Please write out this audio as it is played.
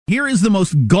Here is the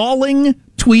most galling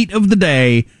tweet of the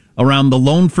day around the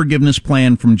loan forgiveness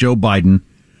plan from Joe Biden,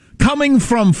 coming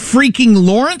from freaking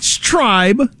Lawrence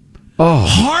Tribe,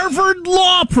 Harvard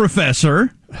law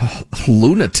professor,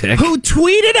 lunatic, who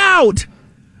tweeted out,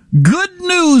 "Good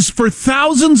news for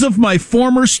thousands of my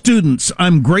former students.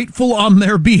 I'm grateful on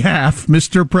their behalf,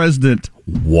 Mr. President."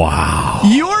 Wow.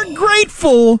 You're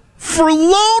grateful for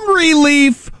loan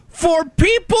relief for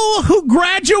people who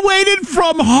graduated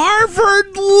from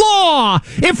Harvard Law.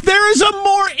 If there is a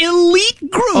more elite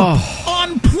group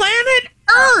on planet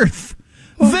Earth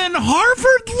than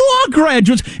Harvard Law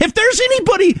graduates, if there's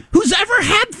anybody who's ever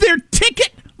had their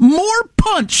ticket more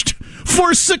punched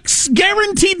for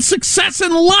guaranteed success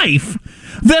in life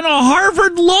than a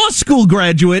Harvard Law School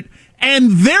graduate,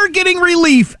 and they're getting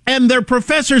relief, and their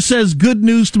professor says, "Good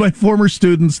news to my former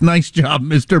students. Nice job,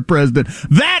 Mr. President."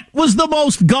 That was the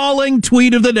most galling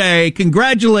tweet of the day.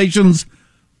 Congratulations,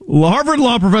 Harvard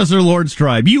Law Professor Lawrence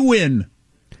Tribe. You win.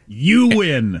 You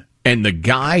win. And the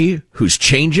guy who's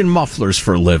changing mufflers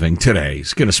for a living today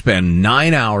is going to spend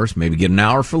 9 hours, maybe get an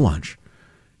hour for lunch.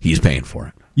 He's paying for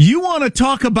it. You want to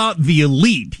talk about the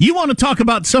elite. You want to talk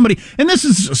about somebody, and this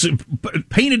is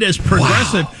painted as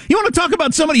progressive. Wow. You want to talk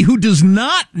about somebody who does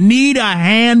not need a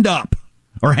hand up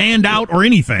or hand out or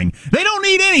anything. They don't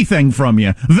need anything from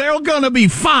you. They're going to be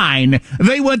fine.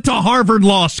 They went to Harvard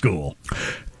Law School.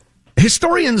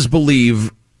 Historians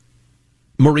believe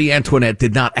Marie Antoinette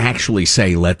did not actually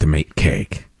say, "Let them eat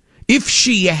cake." If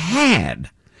she had,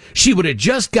 she would have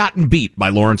just gotten beat by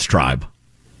Lawrence Tribe.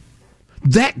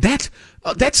 That's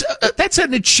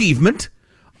an achievement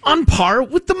on par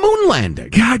with the moon landing.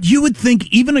 God, you would think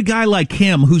even a guy like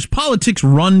him, whose politics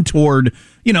run toward,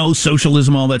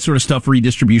 socialism, all that sort of stuff,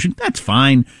 redistribution, that's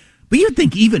fine. But you'd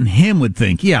think even him would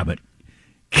think, yeah, but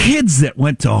kids that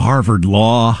went to Harvard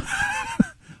Law,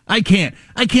 I can't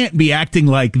be acting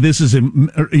like this is a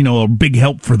big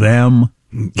help for them.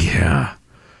 Yeah.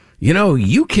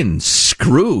 You can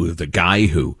screw the guy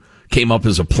who came up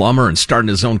as a plumber and started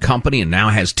his own company and now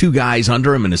has two guys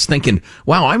under him and is thinking,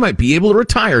 wow, I might be able to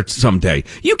retire someday.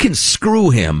 You can screw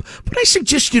him, but I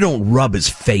suggest you don't rub his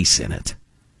face in it.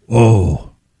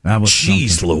 Oh, that was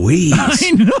Jeez something. Louise.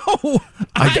 I know.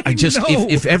 I just, know.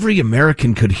 If every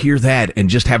American could hear that and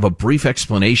just have a brief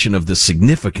explanation of the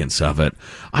significance of it,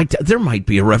 there might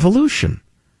be a revolution.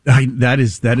 That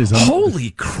is.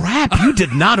 Holy crap! You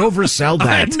did not oversell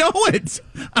that. I know it.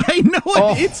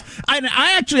 Oh.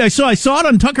 I saw it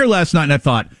on Tucker last night, and I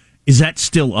thought, is that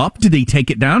still up? Did they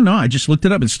take it down? No, I just looked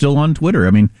it up. It's still on Twitter.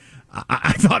 I mean,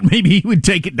 I thought maybe he would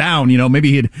take it down. Maybe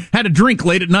he had a drink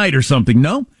late at night or something.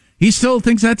 No, he still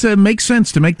thinks makes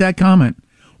sense to make that comment.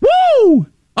 Woo!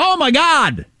 Oh my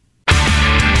God!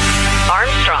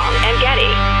 Armstrong and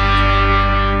Getty.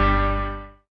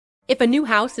 If a new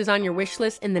house is on your wish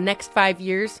list in the next 5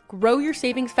 years, grow your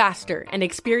savings faster and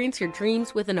experience your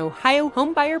dreams with an Ohio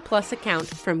Homebuyer Plus account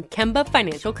from Kemba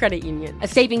Financial Credit Union. A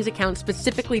savings account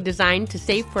specifically designed to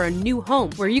save for a new home,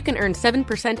 where you can earn 7%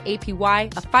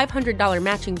 APY, a $500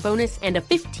 matching bonus, and a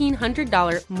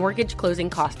 $1,500 mortgage closing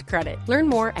cost credit. Learn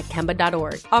more at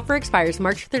Kemba.org. Offer expires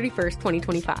March 31st,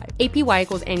 2025. APY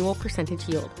equals annual percentage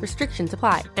yield. Restrictions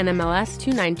apply. NMLS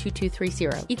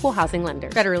 292230. Equal housing lender.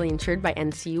 Federally insured by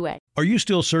NCUA. Are you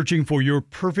still searching for your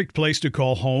perfect place to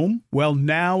call home? Well,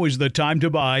 now is the time to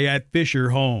buy at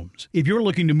Fisher Homes. If you're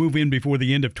looking to move in before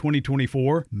the end of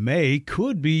 2024, May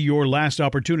could be your last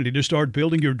opportunity to start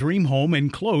building your dream home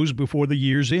and close before the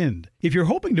year's end. If you're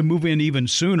hoping to move in even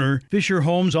sooner, Fisher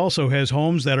Homes also has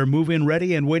homes that are move-in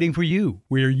ready and waiting for you,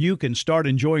 where you can start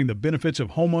enjoying the benefits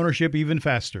of homeownership even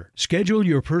faster. Schedule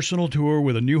your personal tour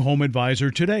with a new home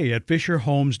advisor today at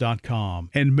FisherHomes.com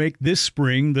and make this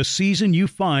spring the season you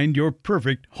find your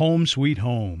perfect home sweet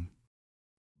home.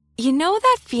 You know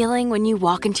that feeling when you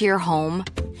walk into your home,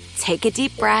 take a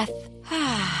deep breath,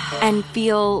 and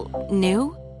feel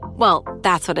new? Well,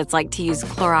 that's what it's like to use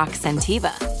Clorox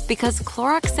Scentiva. Because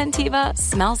Clorox Scentiva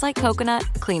smells like coconut,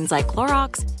 cleans like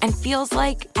Clorox, and feels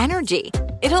like energy.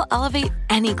 It'll elevate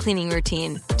any cleaning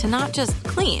routine to not just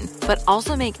clean, but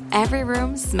also make every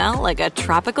room smell like a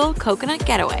tropical coconut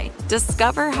getaway.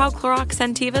 Discover how Clorox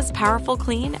Scentiva's powerful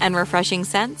clean and refreshing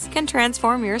scents can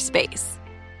transform your space.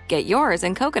 Get yours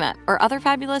in coconut or other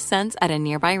fabulous scents at a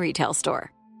nearby retail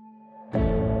store.